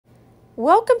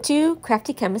Welcome to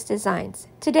Crafty Chemist Designs.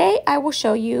 Today I will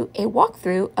show you a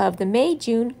walkthrough of the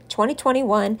May-June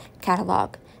 2021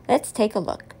 catalog. Let's take a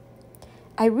look.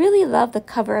 I really love the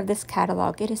cover of this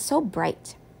catalog. It is so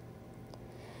bright.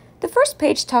 The first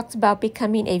page talks about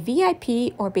becoming a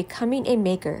VIP or becoming a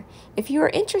maker. If you are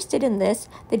interested in this,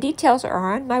 the details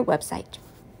are on my website.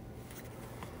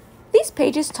 These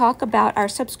pages talk about our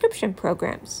subscription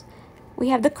programs. We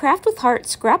have the Craft with Heart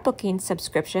scrapbooking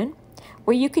subscription,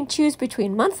 where you can choose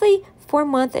between monthly,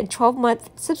 4-month, and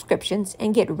 12-month subscriptions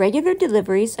and get regular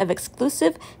deliveries of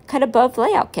exclusive cut-above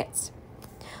layout kits.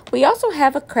 We also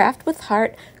have a Craft with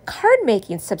Heart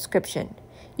card-making subscription.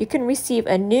 You can receive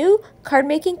a new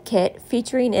card-making kit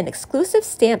featuring an exclusive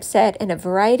stamp set and a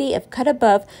variety of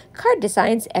cut-above card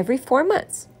designs every 4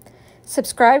 months.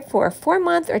 Subscribe for a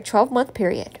 4-month or 12-month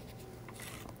period.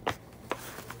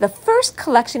 The first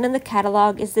collection in the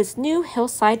catalog is this new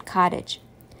Hillside Cottage.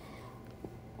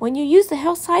 When you use the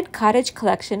Hillside Cottage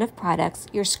collection of products,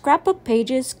 your scrapbook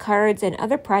pages, cards, and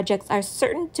other projects are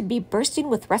certain to be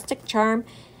bursting with rustic charm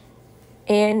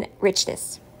and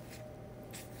richness.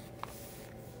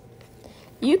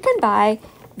 You can buy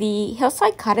the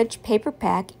Hillside Cottage paper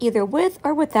pack either with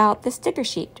or without the sticker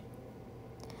sheet.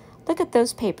 Look at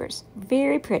those papers,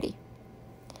 very pretty.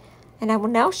 And I will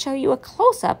now show you a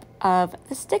close-up of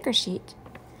the sticker sheet.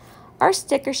 Our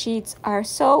sticker sheets are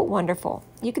so wonderful.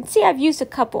 You can see I've used a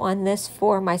couple on this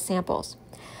for my samples.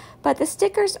 But the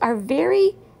stickers are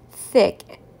very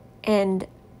thick and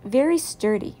very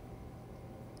sturdy.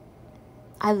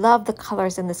 I love the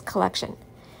colors in this collection.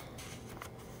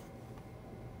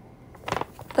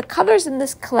 The colors in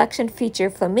this collection feature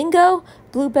flamingo,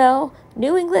 bluebell,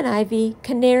 New England ivy,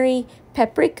 canary,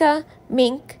 paprika,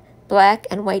 mink, black,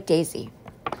 and white daisy.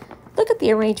 Look at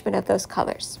the arrangement of those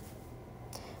colors.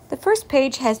 The first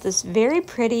page has this very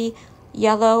pretty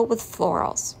yellow with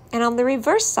florals. And on the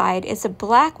reverse side is a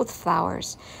black with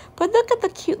flowers. But look at the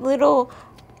cute little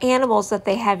animals that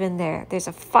they have in there. There's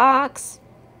a fox,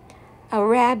 a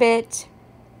rabbit.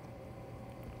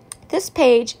 This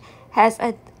page has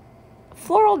a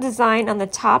floral design on the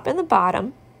top and the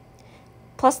bottom,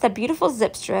 plus the beautiful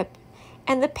zip strip.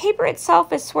 And the paper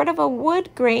itself is sort of a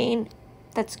wood grain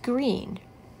that's green.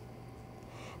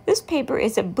 This paper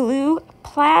is a blue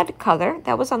plaid color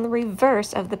that was on the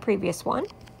reverse of the previous one.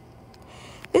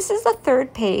 This is the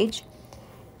third page,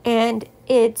 and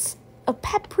it's a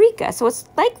paprika. So it's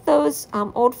like those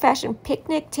old-fashioned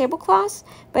picnic tablecloths,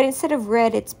 but instead of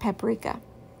red, it's paprika.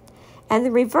 And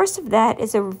the reverse of that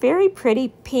is a very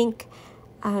pretty pink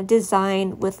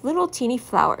design with little teeny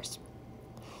flowers.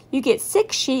 You get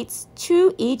 6 sheets,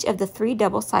 2 each of the 3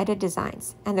 double-sided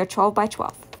designs, and they're 12 by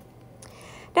 12.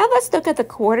 Now let's look at the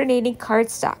coordinating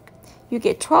cardstock. You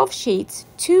get 12 sheets,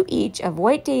 2 each of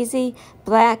white daisy,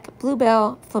 black,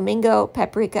 bluebell, flamingo,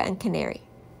 paprika, and canary.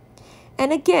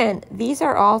 And again, these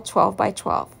are all 12 by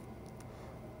 12.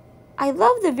 I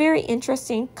love the very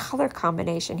interesting color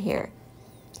combination here.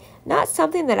 Not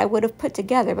something that I would have put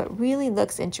together, but really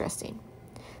looks interesting.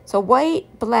 So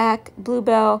white, black,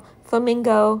 bluebell,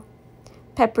 flamingo,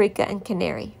 paprika, and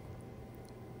canary.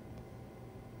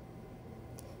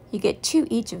 You get 2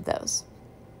 each of those.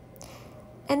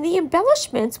 And the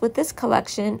embellishments with this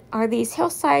collection are these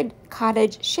Hillside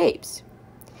Cottage shapes.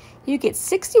 You get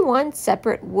 61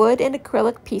 separate wood and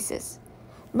acrylic pieces.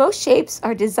 Most shapes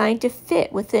are designed to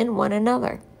fit within one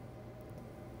another.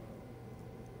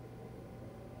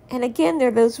 And again, they're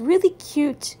those really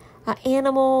cute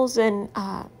animals and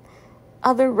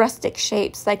other rustic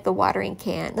shapes like the watering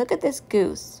can. Look at this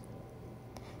goose.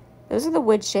 Those are the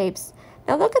wood shapes.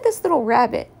 Now look at this little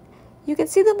rabbit. You can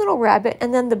see the little rabbit,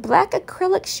 and then the black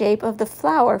acrylic shape of the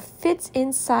flower fits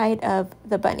inside of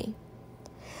the bunny.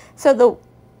 So the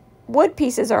wood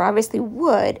pieces are obviously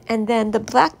wood, and then the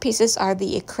black pieces are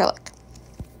the acrylic.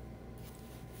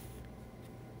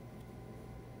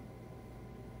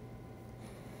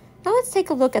 Now let's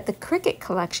take a look at the Cricut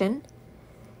collection.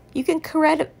 You can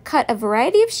cut a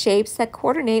variety of shapes that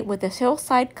coordinate with the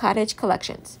Hillside Cottage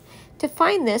collections. To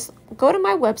find this, go to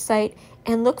my website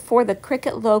and look for the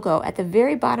Cricut logo at the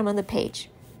very bottom of the page.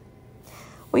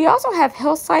 We also have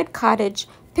Hillside Cottage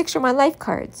Picture My Life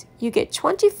cards. You get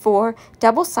 24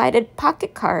 double-sided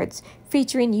pocket cards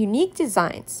featuring unique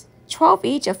designs, 12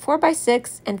 each of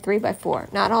 4x6 and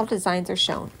 3x4. Not all designs are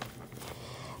shown.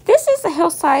 This is the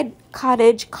Hillside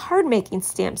Cottage card making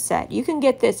stamp set. You can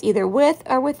get this either with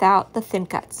or without the thin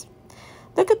cuts.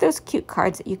 Look at those cute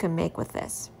cards that you can make with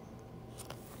this.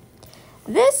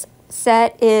 This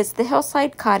set is the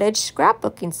Hillside Cottage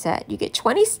scrapbooking set. You get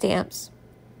 20 stamps,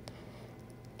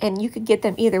 and you can get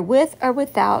them either with or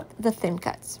without the thin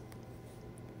cuts.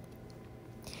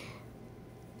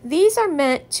 These are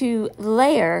meant to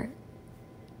layer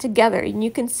together, and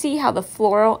you can see how the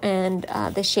floral and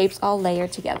the shapes all layer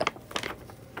together.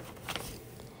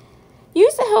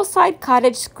 Use the Hillside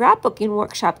Cottage scrapbooking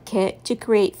workshop kit to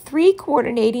create 3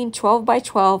 coordinating 12 by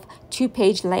 12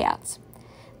 2-page layouts.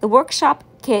 The workshop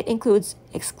kit includes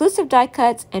exclusive die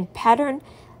cuts and pattern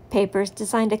papers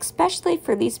designed especially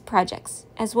for these projects,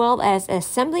 as well as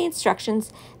assembly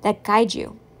instructions that guide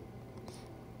you.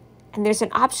 And there's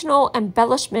an optional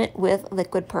embellishment with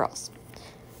liquid pearls.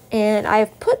 And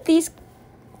I've put these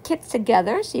kits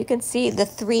together so you can see the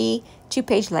 3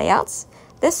 2-page layouts.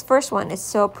 This first one is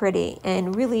so pretty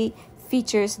and really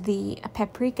features the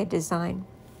paprika design.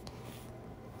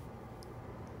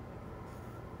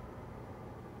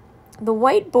 The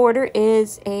white border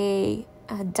is a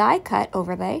die cut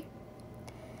overlay.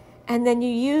 And then you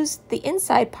use the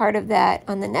inside part of that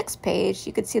on the next page.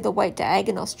 You could see the white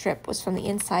diagonal strip was from the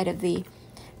inside of the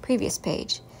previous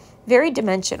page. Very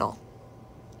dimensional.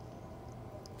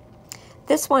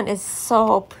 This one is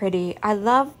so pretty. I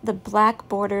love the black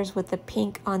borders with the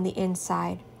pink on the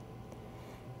inside.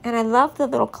 And I love the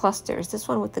little clusters. This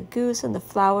one with the goose and the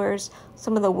flowers,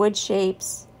 some of the wood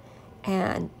shapes,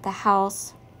 and the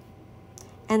house.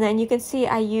 And then you can see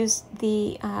I used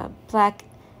the black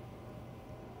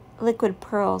liquid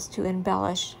pearls to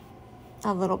embellish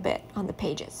a little bit on the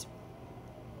pages.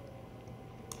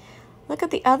 Look at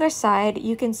the other side.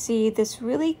 You can see this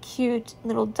really cute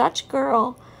little Dutch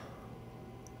girl,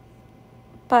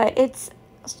 but it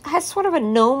has sort of a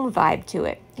gnome vibe to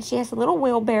it. And she has a little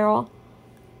wheelbarrow.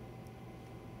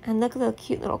 And look at the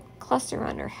cute little cluster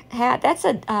on her hat. That's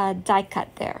a die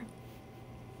cut there.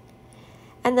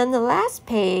 And then the last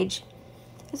page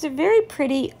is a very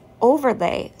pretty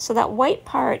overlay. So that white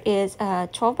part is a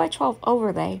 12 by 12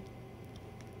 overlay.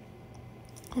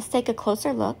 Let's take a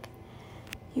closer look.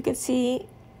 You can see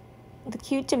the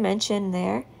cute dimension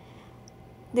there.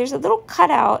 There's a little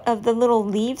cutout of the little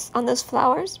leaves on those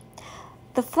flowers.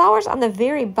 The flowers on the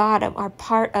very bottom are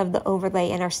part of the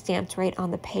overlay and are stamped right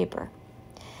on the paper.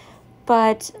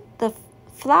 But the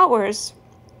flowers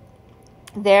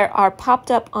there are popped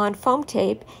up on foam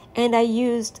tape, and I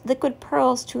used liquid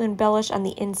pearls to embellish on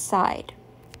the inside.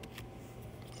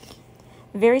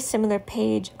 Very similar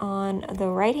page on the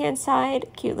right-hand side.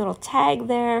 Cute little tag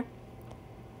there.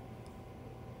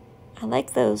 I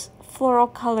like those floral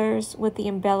colors with the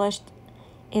embellished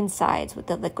insides with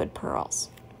the liquid pearls.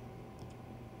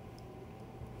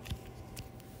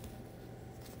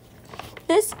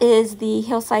 This is the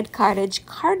Hillside Cottage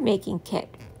card making kit.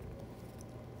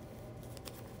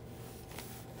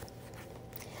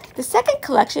 The second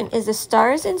collection is the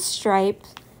Stars and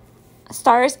Sparklers.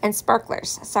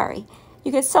 Sorry.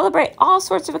 You can celebrate all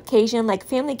sorts of occasions like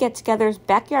family get-togethers,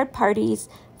 backyard parties,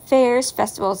 fairs,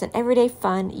 festivals, and everyday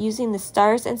fun using the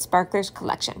Stars and Sparklers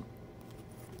collection.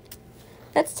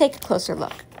 Let's take a closer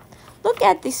look. Look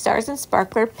at the Stars and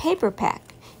Sparkler paper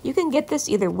pack. You can get this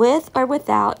either with or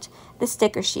without the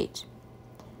sticker sheet.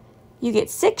 You get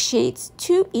 6 sheets,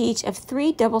 2 each of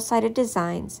 3 double-sided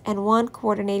designs, and 1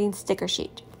 coordinating sticker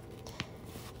sheet.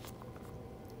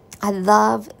 I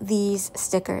love these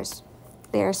stickers.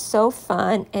 They are so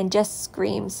fun and just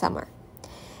scream summer.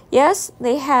 Yes,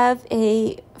 they have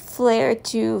a flair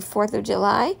to 4th of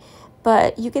July,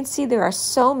 but you can see there are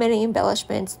so many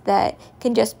embellishments that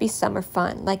can just be summer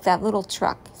fun, like that little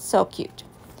truck. So cute.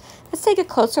 Let's take a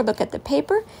closer look at the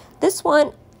paper. This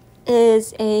one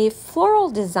is a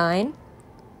floral design.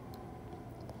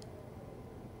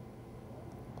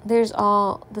 There's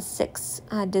all the 6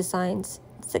 designs,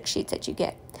 6 sheets that you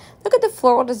get. Look at the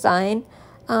floral design.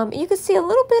 You can see a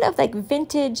little bit of like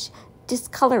vintage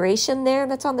discoloration there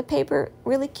that's on the paper.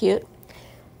 Really cute.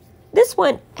 This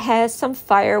one has some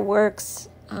fireworks,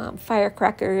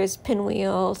 firecrackers,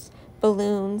 pinwheels,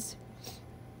 balloons.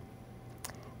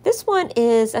 This one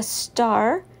is a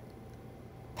star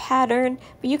pattern,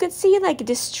 but you can see like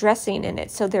distressing in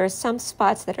it. So there are some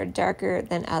spots that are darker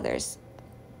than others.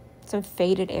 Some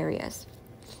faded areas.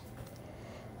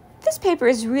 This paper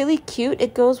is really cute.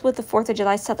 It goes with the 4th of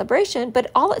July celebration,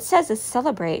 but all it says is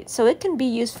celebrate, so it can be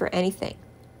used for anything.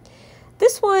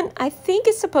 This one I think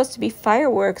is supposed to be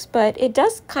fireworks, but it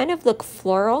does kind of look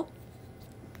floral.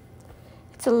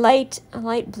 It's a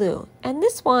light blue. And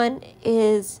this one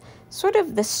is sort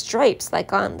of the stripes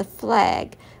like on the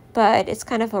flag, but it's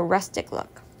kind of a rustic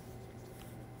look.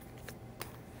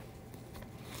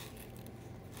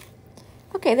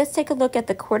 Okay, let's take a look at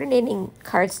the coordinating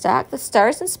cardstock. The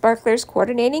Stars and Sparklers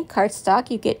coordinating cardstock.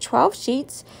 You get 12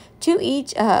 sheets, 2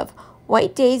 each of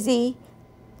White Daisy,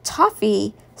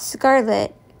 Toffee,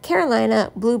 Scarlet,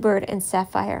 Carolina, Bluebird, and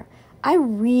Sapphire. I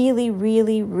really,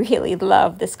 really, really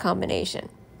love this combination.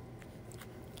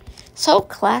 So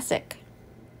classic.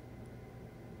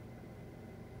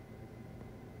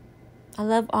 I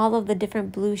love all of the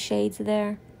different blue shades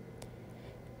there.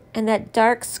 And that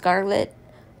dark scarlet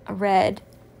red,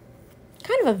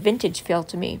 kind of a vintage feel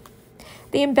to me.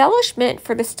 The embellishment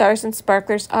for the stars and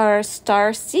sparklers are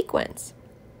star sequins.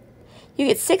 You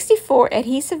get 64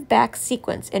 adhesive back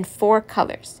sequins in 4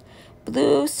 colors: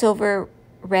 blue, silver,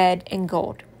 red, and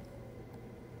gold.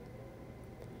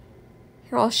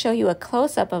 Here I'll show you a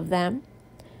close-up of them.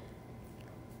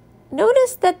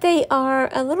 Notice that they are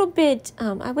a little bit,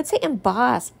 I would say,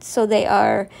 embossed. So they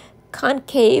are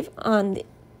concave on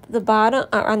the bottom,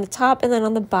 or on the top, and then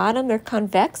on the bottom they're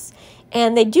convex.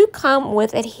 And they do come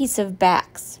with adhesive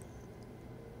backs.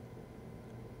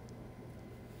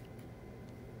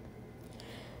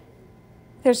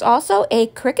 There's also a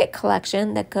Cricut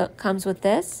collection that comes with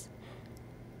this.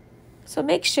 So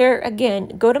make sure,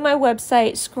 again, go to my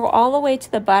website, scroll all the way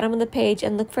to the bottom of the page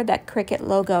and look for that Cricut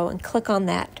logo and click on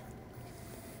that.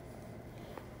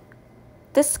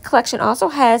 This collection also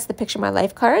has the Picture My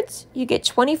Life cards. You get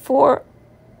 24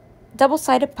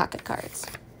 double-sided pocket cards.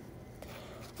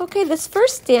 Okay, this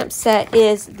first stamp set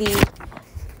is the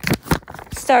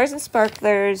Stars and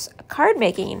Sparklers card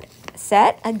making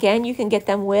set. Again, you can get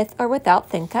them with or without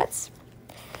thin cuts.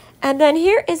 And then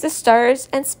here is the Stars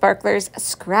and Sparklers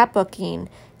scrapbooking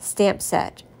stamp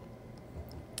set.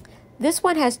 This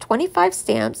one has 25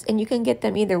 stamps, and you can get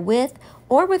them either with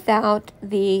or without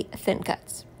the thin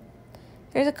cuts.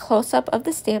 Here's a close-up of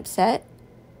the stamp set.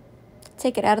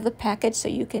 Take it out of the package so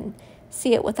you can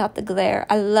see it without the glare.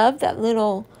 I love that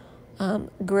little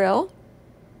grill.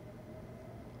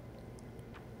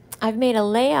 I've made a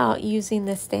layout using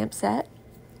this stamp set.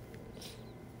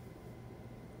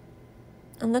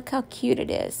 And look how cute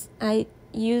it is. I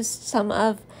used some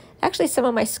of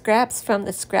my scraps from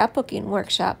the scrapbooking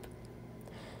workshop.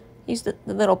 Used the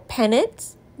little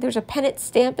pennants. There's a pennant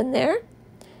stamp in there.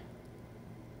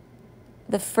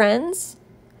 The friends.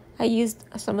 I used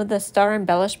some of the star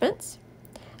embellishments.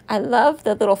 I love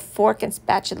the little fork and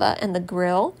spatula and the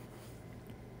grill.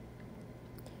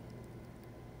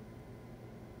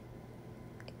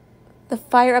 The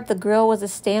fire up the grill was a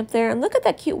stamp there. And look at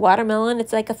that cute watermelon.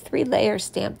 It's like a 3-layer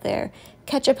stamp there.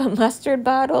 Ketchup and mustard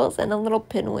bottles and a little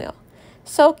pinwheel.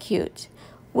 So cute.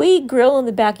 We grill in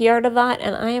the backyard a lot,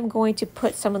 and I am going to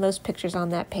put some of those pictures on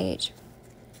that page.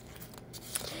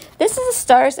 This is a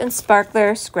Stars and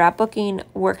Sparkler scrapbooking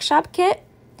workshop kit.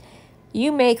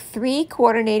 You make 3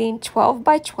 coordinating 12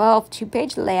 by 12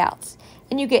 2-page layouts,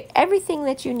 and you get everything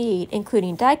that you need,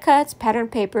 including die cuts, pattern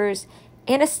papers,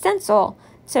 and a stencil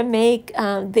to make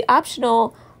the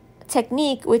optional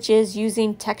technique, which is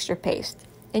using texture paste.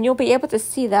 And you'll be able to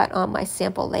see that on my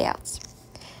sample layouts.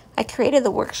 I created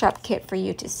the workshop kit for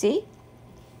you to see.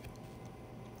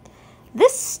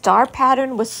 This star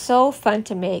pattern was so fun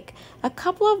to make. A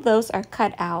couple of those are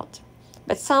cut out,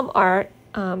 but some are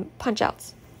punch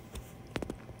outs.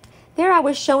 There I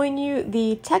was showing you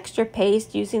the texture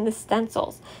paste using the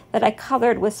stencils that I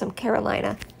colored with some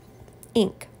Carolina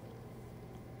ink.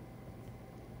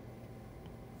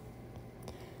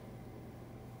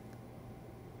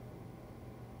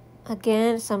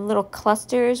 Again, some little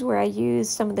clusters where I use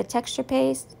some of the texture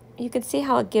paste. You can see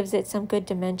how it gives it some good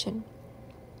dimension.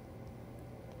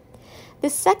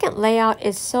 This second layout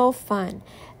is so fun.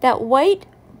 That white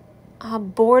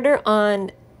border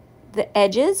on the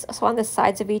edges, so on the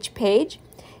sides of each page,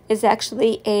 is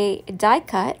actually a die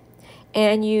cut,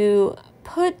 and you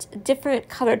put different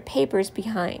colored papers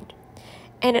behind.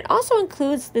 And it also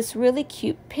includes this really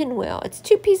cute pinwheel. It's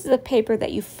 2 pieces of paper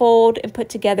that you fold and put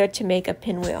together to make a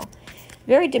pinwheel.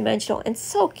 Very dimensional and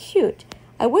so cute.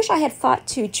 I wish I had thought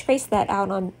to trace that out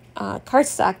on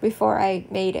cardstock before I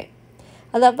made it.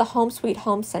 I love the home sweet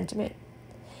home sentiment.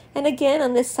 And again,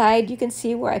 on this side, you can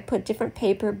see where I put different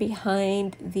paper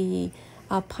behind the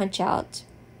punch out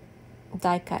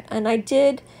die cut. And I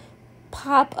did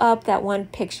pop up that one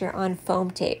picture on foam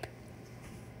tape.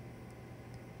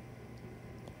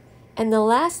 And the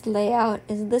last layout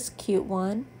is this cute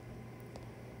one.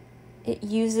 It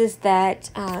uses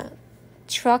that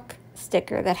truck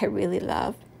sticker that I really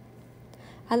love.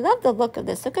 I love the look of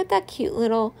this. Look at that cute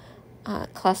little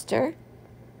cluster.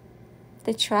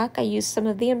 The truck, I used some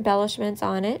of the embellishments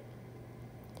on it.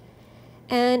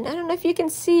 And I don't know if you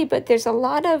can see, but there's a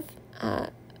lot of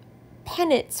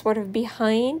pennants sort of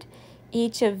behind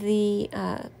each of the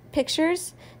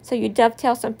pictures. So you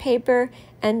dovetail some paper,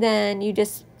 and then you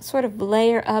just sort of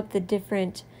layer up the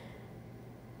different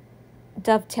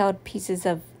dovetailed pieces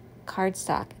of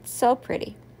cardstock. It's so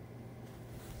pretty.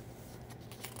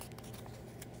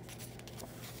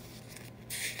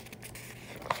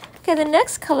 Okay, the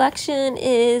next collection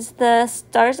is the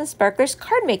Stars and Sparklers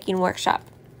card making workshop.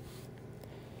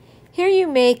 Here you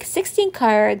make 16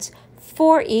 cards,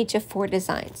 4 each of 4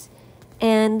 designs.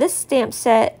 And this stamp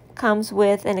set comes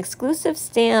with an exclusive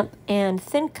stamp and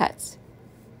thin cuts.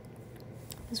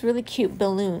 These really cute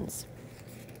balloons.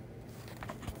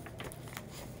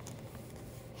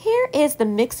 Here is the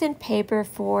mix-in paper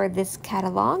for this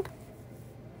catalog.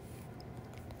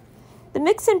 The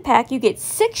mix-in pack, you get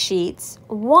 6 sheets,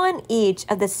 1 each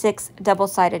of the 6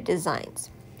 double-sided designs.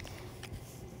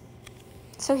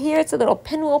 So here it's a little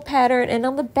pinwheel pattern, and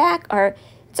on the back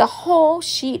it's a whole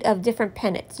sheet of different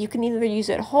pennants. You can either use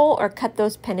it whole or cut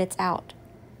those pennants out.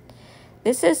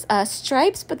 This is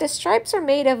stripes, but the stripes are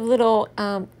made of little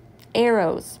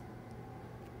arrows.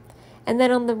 And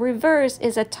then on the reverse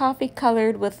is a toffee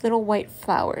colored with little white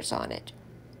flowers on it.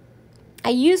 I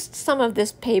used some of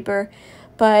this paper,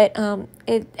 but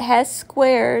it has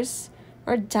squares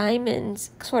or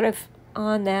diamonds sort of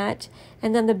on that.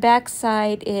 And then the back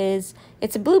side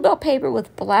it's a bluebell paper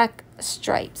with black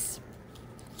stripes.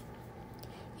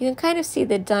 You can kind of see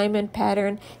the diamond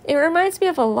pattern. It reminds me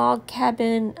of a log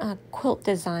cabin quilt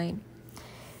design.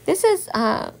 This is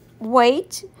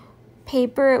white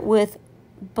paper with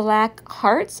black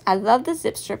hearts. I love the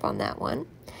zip strip on that one.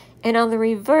 And on the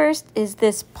reverse is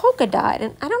this polka dot.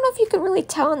 And I don't know if you can really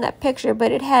tell in that picture,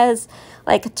 but it has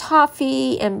like a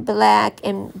toffee and black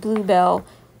and bluebell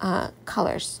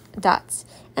colors, dots.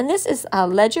 And this is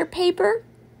ledger paper.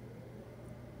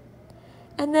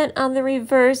 And then on the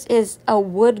reverse is a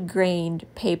wood-grained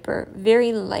paper,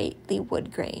 very lightly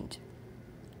wood-grained.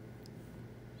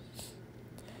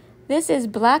 This is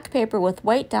black paper with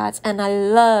white dots, and I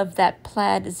love that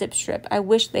plaid zip strip. I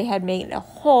wish they had made a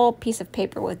whole piece of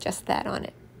paper with just that on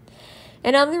it.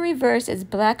 And on the reverse is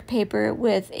black paper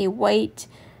with a white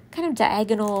kind of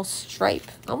diagonal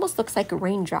stripe. Almost looks like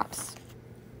raindrops.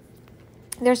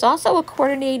 There's also a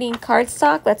coordinating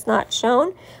cardstock that's not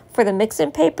shown for the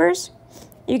mix-in papers.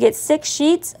 You get 6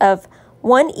 sheets of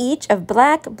 1 each of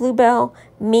black, bluebell,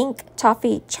 mink,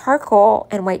 toffee, charcoal,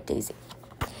 and white daisy.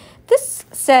 This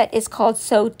set is called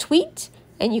So Tweet,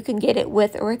 and you can get it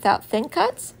with or without thin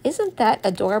cuts. Isn't that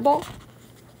adorable?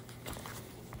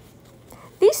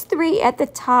 These 3 at the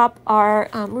top are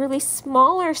really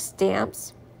smaller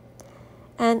stamps.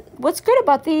 And what's good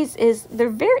about these is they're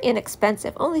very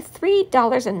inexpensive, only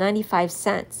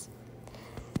 $3.95.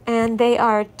 And they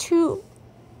are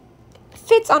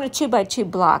fits on a 2x2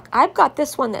 block. I've got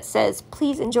this one that says,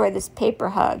 please enjoy this paper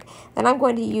hug, that I'm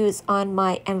going to use on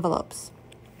my envelopes.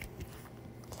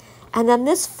 And then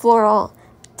this floral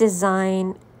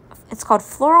design, it's called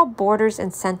Floral Borders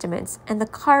and Sentiments. And the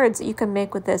cards that you can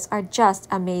make with this are just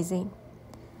amazing.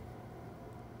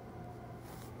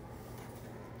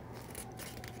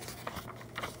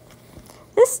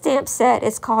 This stamp set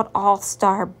is called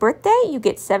All-Star Birthday. You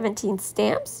get 17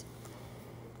 stamps.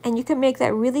 And you can make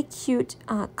that really cute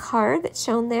card that's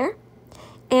shown there.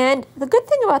 And the good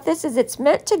thing about this is it's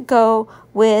meant to go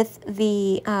with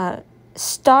the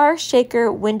Star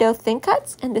Shaker window thin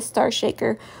cuts and the Star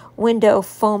Shaker window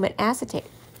foam and acetate.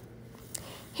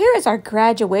 Here is our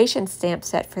graduation stamp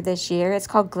set for this year. It's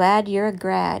called Glad You're a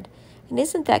Grad. And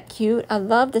isn't that cute? I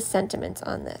love the sentiments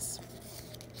on this.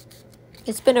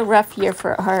 It's been a rough year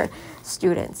for our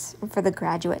students, for the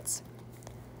graduates.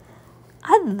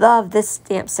 I love this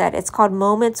stamp set. It's called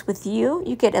Moments with You.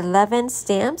 You get 11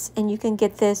 stamps, and you can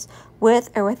get this with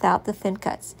or without the thin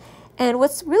cuts. And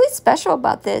what's really special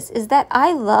about this is that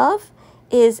I love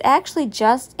is actually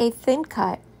just a thin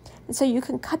cut. And so you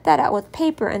can cut that out with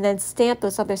paper and then stamp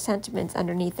those other sentiments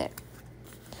underneath it.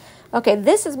 Okay,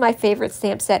 this is my favorite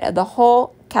stamp set of the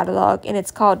whole catalog, and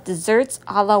it's called Desserts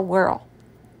a la Whirl.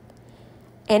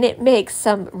 And it makes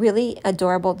some really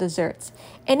adorable desserts.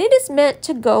 And it is meant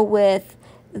to go with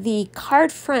the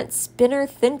card front spinner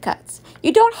thin cuts.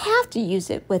 You don't have to use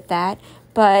it with that,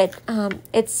 but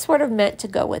it's sort of meant to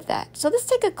go with that. So let's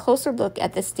take a closer look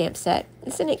at this stamp set.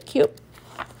 Isn't it cute?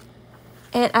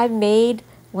 And I made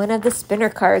one of the spinner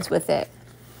cards with it.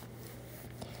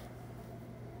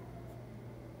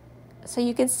 So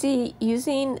you can see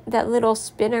using that little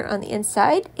spinner on the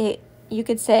inside, you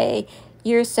could say,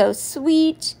 "You're so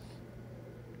sweet,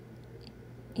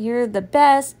 you're the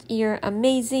best, you're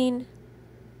amazing."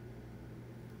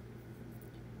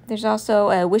 There's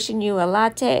also a wishing you a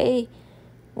latte,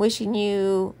 wishing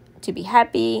you to be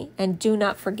happy, and do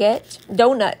not forget,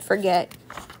 donut forget.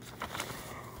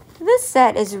 This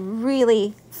set is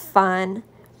really fun.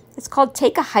 It's called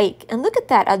Take a Hike, and look at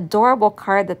that adorable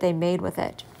card that they made with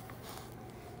it.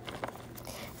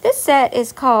 This set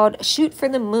is called Shoot for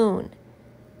the Moon.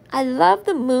 I love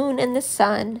the moon and the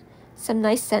sun, some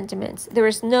nice sentiments. There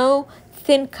is no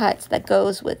thin cuts that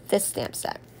goes with this stamp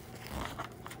set.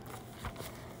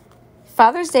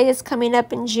 Father's Day is coming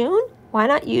up in June. Why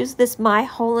not use this My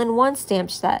Hole-in-One stamp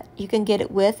set? You can get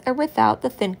it with or without the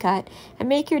thin cut and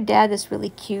make your dad this really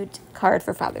cute card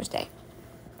for Father's Day.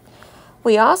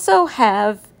 We also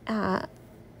have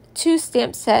 2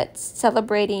 stamp sets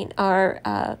celebrating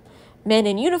our men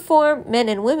in uniform, men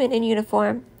and women in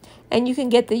uniform, and you can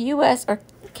get the US or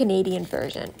Canadian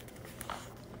version,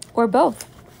 or both.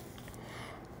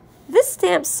 This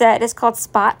stamp set is called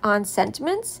Spot On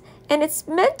Sentiments, and it's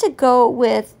meant to go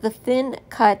with the thin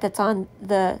cut that's on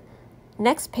the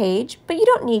next page, but you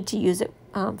don't need to use it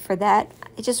for that.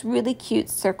 It's just really cute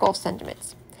circle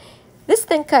sentiments. This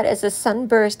thin cut is a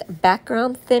sunburst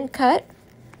background thin cut,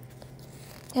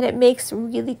 and it makes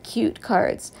really cute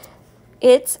cards.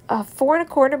 It's 4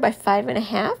 1/4 by 5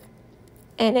 1/2,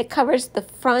 and it covers the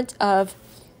front of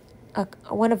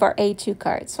one of our A2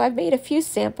 cards. So I've made a few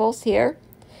samples here.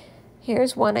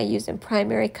 Here's one I used in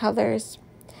primary colors.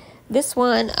 This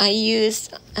one I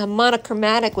used a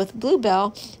monochromatic with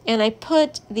Bluebell, and I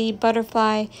put the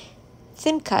butterfly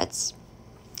thin cuts.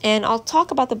 And I'll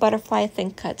talk about the butterfly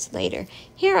thin cuts later.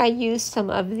 Here I used some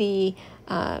of the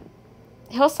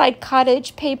Hillside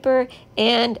Cottage paper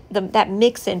and that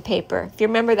mix-in paper. If you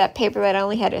remember that paper that I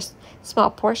only had a small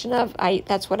portion of,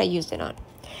 that's what I used it on.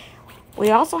 We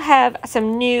also have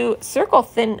some new circle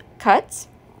thin cuts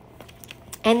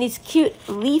and these cute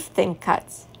leaf thin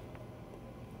cuts.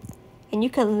 And you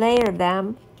can layer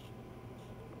them.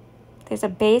 There's a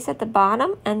base at the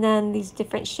bottom and then these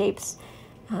different shapes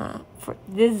for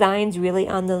designs really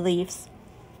on the leaves.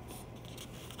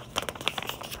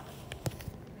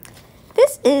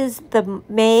 This is the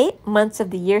May Months of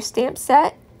the Year stamp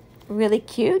set. Really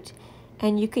cute.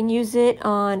 And you can use it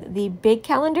on the big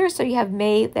calendar. So you have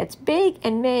May that's big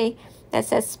and May that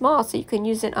says small. So you can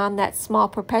use it on that small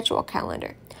perpetual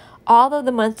calendar. All of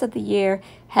the months of the year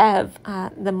have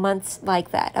the months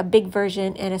like that, a big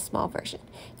version and a small version.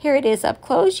 Here it is up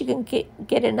close. You can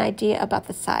get an idea about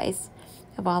the size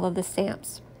of all of the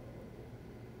stamps.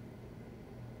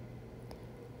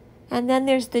 And then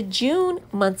there's the June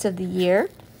months of the year.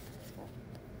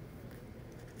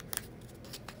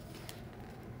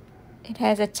 It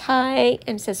has a tie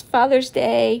and it says Father's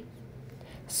Day,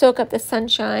 Soak Up the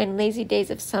Sunshine, Lazy Days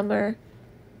of Summer.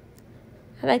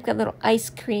 I like that little ice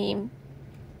cream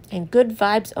and Good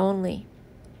Vibes Only.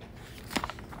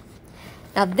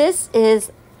 Now this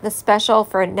is the special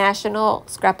for National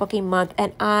Scrapbooking Month,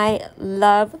 and I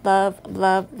love, love,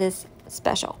 love this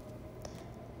special.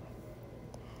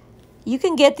 You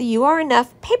can get the You Are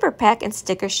Enough paper pack and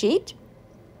sticker sheet,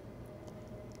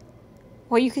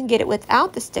 or you can get it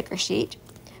without the sticker sheet.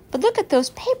 But look at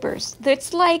those papers.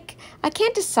 It's like, I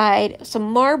can't decide,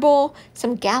 some marble,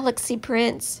 some galaxy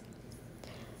prints.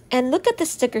 And look at the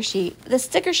sticker sheet. The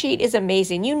sticker sheet is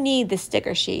amazing. You need the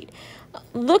sticker sheet.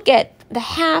 Look at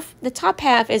the top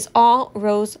half is all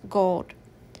rose gold.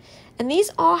 And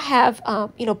these all have,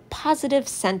 positive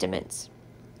sentiments.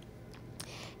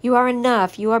 You are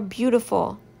enough. You are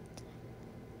beautiful.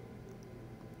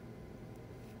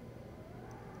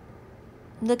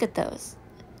 Look at those.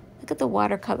 Look at the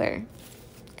watercolor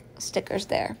stickers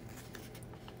there.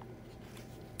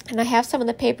 And I have some of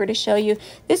the paper to show you.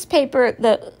 This paper,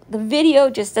 the video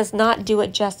just does not do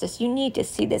it justice. You need to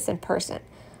see this in person.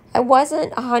 I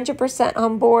wasn't 100%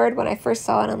 on board when I first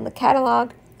saw it on the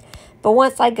catalog, but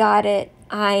once I got it,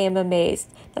 I am amazed.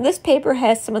 Now this paper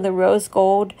has some of the rose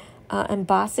gold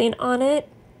embossing on it.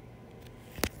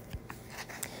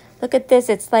 Look at this.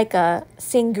 It's like a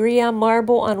sangria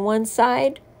marble on one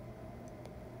side.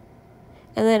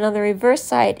 And then on the reverse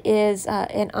side is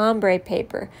an ombre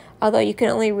paper, although you can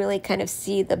only really kind of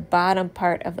see the bottom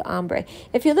part of the ombre.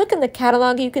 If you look in the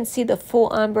catalog, you can see the full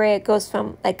ombre. It goes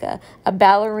from like a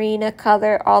ballerina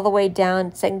color all the way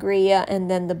down sangria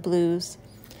and then the blues.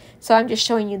 So I'm just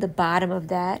showing you the bottom of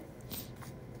that.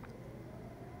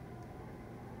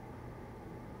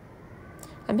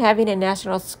 I'm having a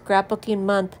National Scrapbooking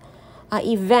Month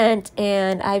event,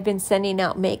 and I've been sending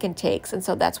out make and takes, and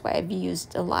so that's why I've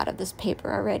used a lot of this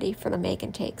paper already for the make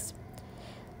and takes.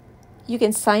 You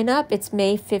can sign up. It's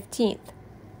May 15th.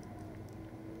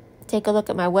 Take a look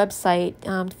at my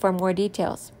website for more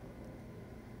details.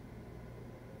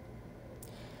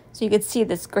 So you can see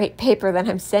this great paper that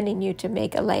I'm sending you to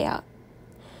make a layout.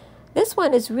 This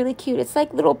one is really cute. It's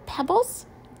like little pebbles,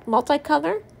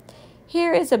 multicolor.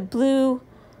 Here is a blue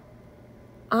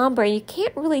ombre. You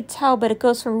can't really tell, but it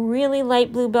goes from really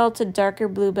light bluebell to darker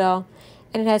bluebell,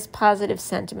 and it has positive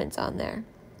sentiments on there.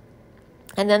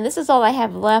 And then this is all I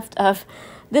have left of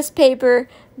this paper,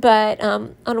 but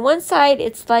on one side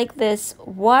it's like this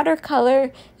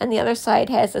watercolor and the other side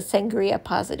has a sangria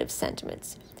positive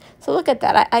sentiments. So look at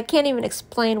that. I can't even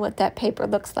explain what that paper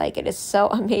looks like. It is so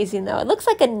amazing though. It looks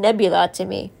like a nebula to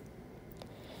me.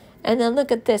 And then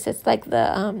look at this. It's like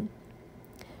the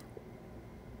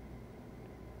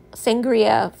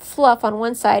sangria fluff on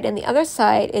one side, and the other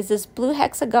side is this blue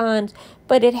hexagon,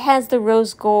 but it has the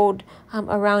rose gold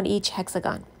around each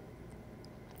hexagon.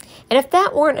 And if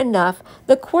that weren't enough,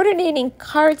 the coordinating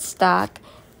cardstock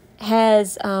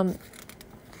has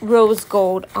rose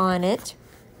gold on it.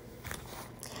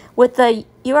 With the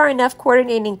You Are Enough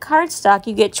coordinating cardstock,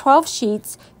 you get 12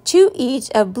 sheets, 2 each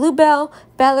of Bluebell,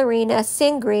 Ballerina,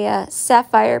 Sangria,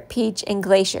 Sapphire, Peach, and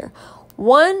Glacier.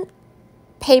 One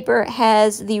paper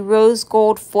has the rose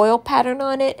gold foil pattern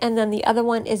on it, and then the other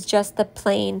one is just the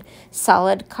plain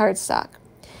solid cardstock.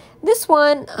 This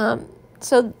one,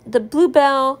 so the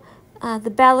Bluebell, the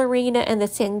Ballerina, and the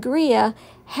Sangria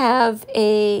have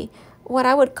what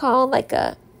I would call like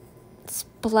a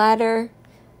splatter.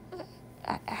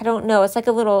 I don't know. It's like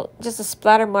just a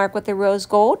splatter mark with the rose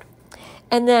gold.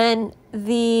 And then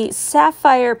the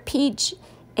Sapphire, Peach,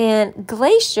 and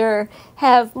Glacier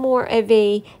have more of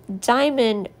a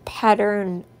diamond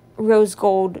pattern rose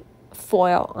gold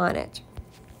foil on it.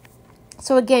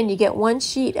 So again, you get 1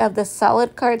 sheet of the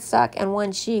solid cardstock and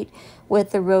 1 sheet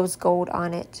with the rose gold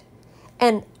on it.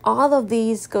 And all of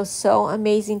these go so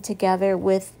amazing together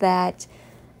with that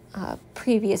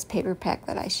previous paper pack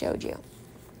that I showed you.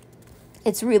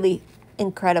 It's really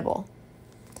incredible.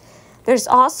 There's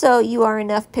also You Are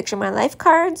Enough Picture My Life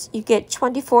cards. You get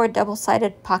 24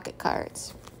 double-sided pocket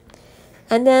cards.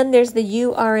 And then there's the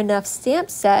You Are Enough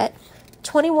stamp set,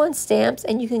 21 stamps,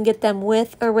 and you can get them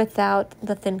with or without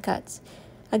the thin cuts.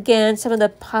 Again, some of the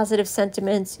positive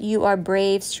sentiments: you are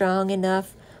brave, strong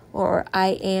enough, or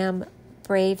I am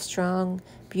brave, strong,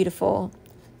 beautiful.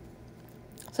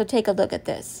 So take a look at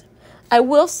this. I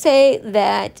will say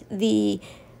that the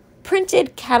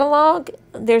printed catalog,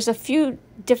 there's a few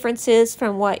differences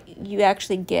from what you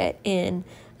actually get in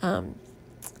the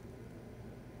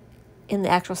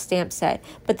actual stamp set,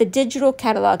 but the digital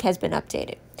catalog has been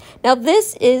updated. Now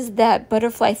this is that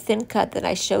butterfly thin cut that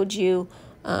I showed you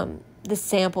the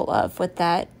sample of with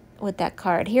that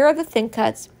card. Here are the thin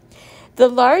cuts. The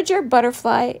larger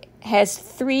butterfly has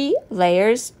 3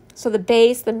 layers, so the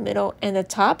base, the middle, and the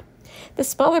top. The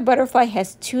smaller butterfly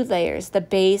has 2 layers, the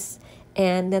base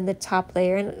and then the top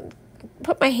layer. And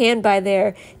put my hand by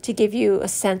there to give you a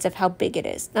sense of how big it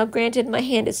is. Now granted, my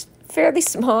hand is fairly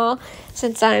small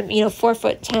since I'm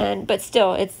 4'10", but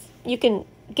still you can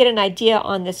get an idea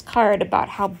on this card about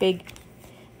how big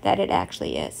that it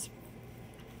actually is.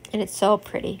 And it's so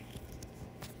pretty.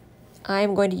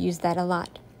 I'm going to use that a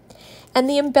lot. And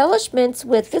the embellishments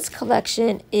with this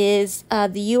collection is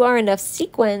the You Are Enough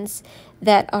sequins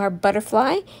that are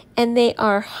butterfly, and they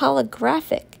are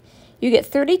holographic. You get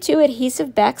 32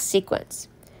 adhesive back sequins.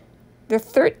 They're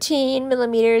 13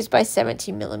 millimeters by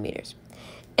 17 millimeters.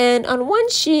 And on one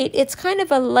sheet, it's kind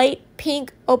of a light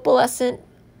pink opalescent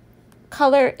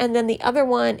color, and then the other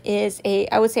one is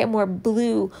I would say a more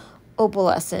blue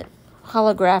opalescent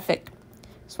holographic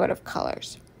sort of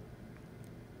colors.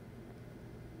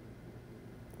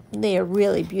 They are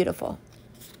really beautiful.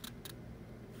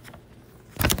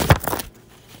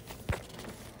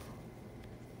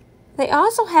 They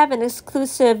also have an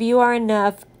exclusive You Are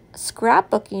Enough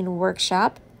scrapbooking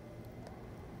workshop.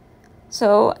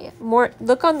 So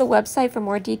look on the website for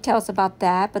more details about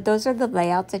that, but those are the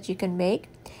layouts that you can make.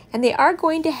 And they are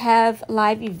going to have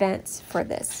live events for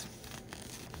this.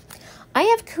 I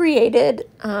have created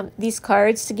these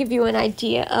cards to give you an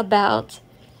idea about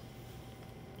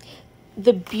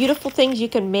the beautiful things you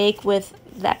can make with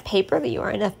that paper, the You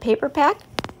Are Enough paper pack.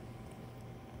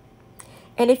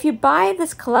 And if you buy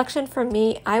this collection from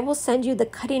me, I will send you the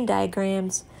cutting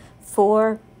diagrams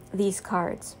for these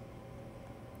cards.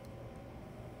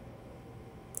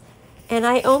 And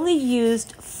I only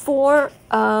used 4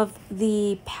 of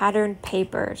the pattern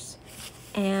papers.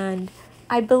 And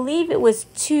I believe it was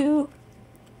 2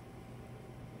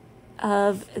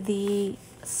 of the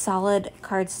solid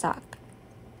cardstock.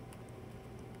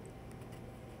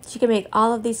 So you can make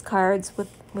all of these cards with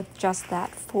just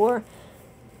that 4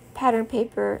 pattern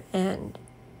paper and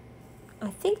I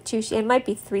think 2 sheets. It might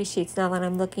be 3 sheets now that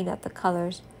I'm looking at the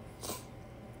colors.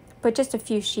 But just a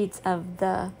few sheets of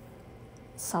the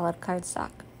solid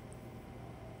cardstock.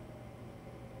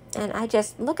 And I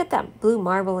just look at that blue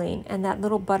marbling and that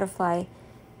little butterfly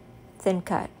thin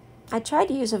cut. I tried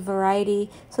to use a variety.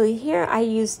 So here I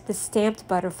used the stamped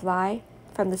butterfly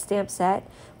from the stamp set,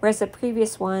 whereas the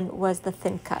previous one was the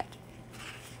thin cut.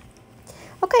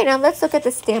 Okay, now let's look at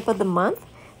the stamp of the month.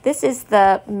 This is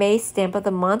the May stamp of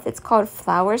the month. It's called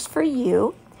Flowers for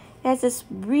You. It has this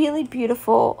really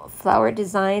beautiful flower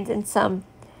designs and some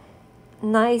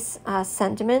nice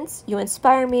sentiments. You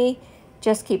inspire me,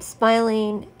 just keep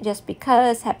smiling, just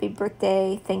because, happy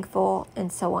birthday, thankful, and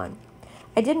so on.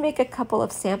 I did make a couple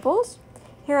of samples.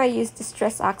 Here I used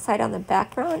Distress Oxide on the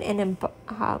background and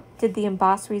did the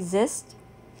Emboss Resist.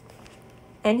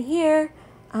 And here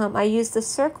I used the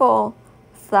circle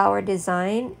flower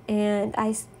design and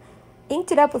I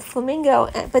inked it up with flamingo,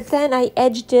 but then I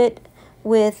edged it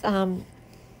with some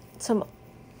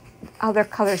other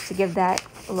colors to give that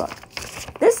look.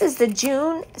 This is the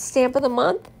June stamp of the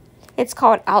month. It's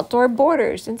called Outdoor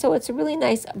Borders, and so it's a really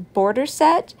nice border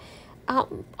set,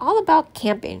 all about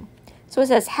camping. So it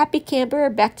says, happy camper,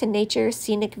 back to nature,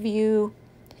 scenic view,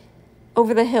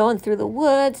 over the hill and through the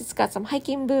woods. It's got some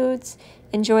hiking boots,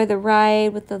 enjoy the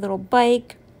ride with the little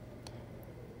bike.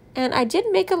 And I did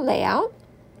make a layout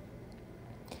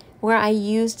where I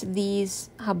used these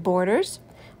borders.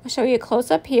 I'll show you a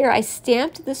close-up here. I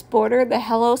stamped this border, the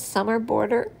Hello Summer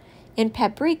border, in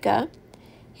paprika.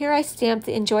 Here I stamped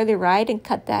the Enjoy the Ride and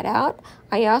cut that out.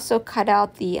 I also cut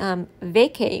out the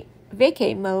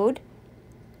vacay mode.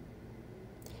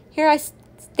 Here I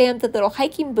stamped the little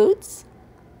hiking boots.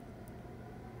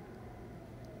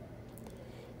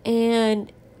 And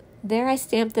there I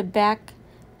stamped the back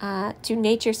to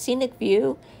nature scenic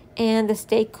view and the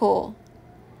stay cool.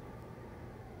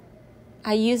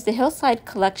 I used the Hillside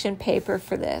collection paper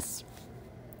for this.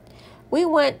 We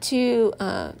went to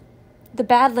the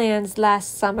Badlands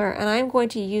last summer, and I'm going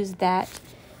to use that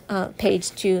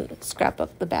page to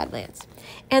scrapbook the Badlands.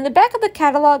 And the back of the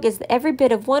catalog is the Every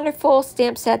Bit of Wonderful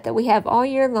stamp set that we have all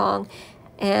year long,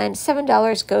 and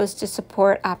 $7 goes to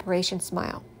support Operation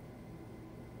Smile.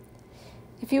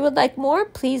 If you would like more,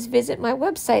 please visit my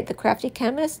website,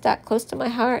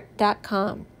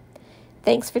 thecraftychemist.closetomyheart.com.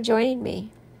 Thanks for joining me.